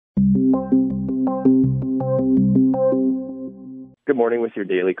Good morning with your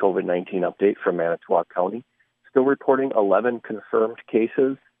daily COVID-19 update from Manitowoc County. Still reporting 11 confirmed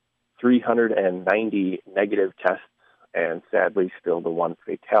cases, 390 negative tests, and sadly still the one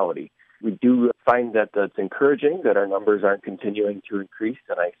fatality. We do find that that's encouraging that our numbers aren't continuing to increase,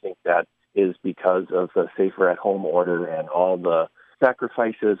 and I think that is because of the Safer at Home order and all the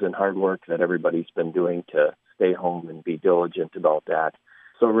sacrifices and hard work that everybody's been doing to stay home and be diligent about that.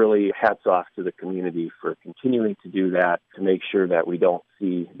 So really hats off to the community for continuing to do that to make sure that we don't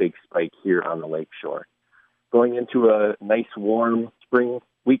see a big spike here on the lakeshore. Going into a nice warm spring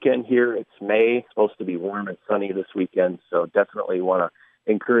weekend here. It's May. It's supposed to be warm and sunny this weekend, so definitely want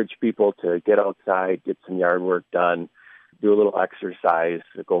to encourage people to get outside, get some yard work done, do a little exercise,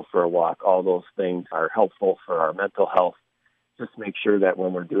 go for a walk. All those things are helpful for our mental health. Just make sure that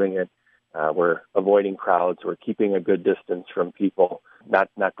when we're doing it, we're avoiding crowds, we're keeping a good distance from people,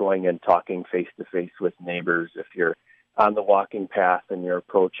 not going and talking face-to-face with neighbors. If you're on the walking path and you're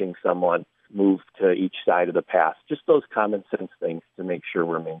approaching someone, move to each side of the path. Just those common sense things to make sure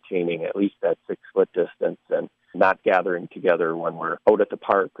we're maintaining at least that 6-foot distance and not gathering together when we're out at the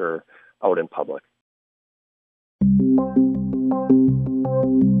park or out in public.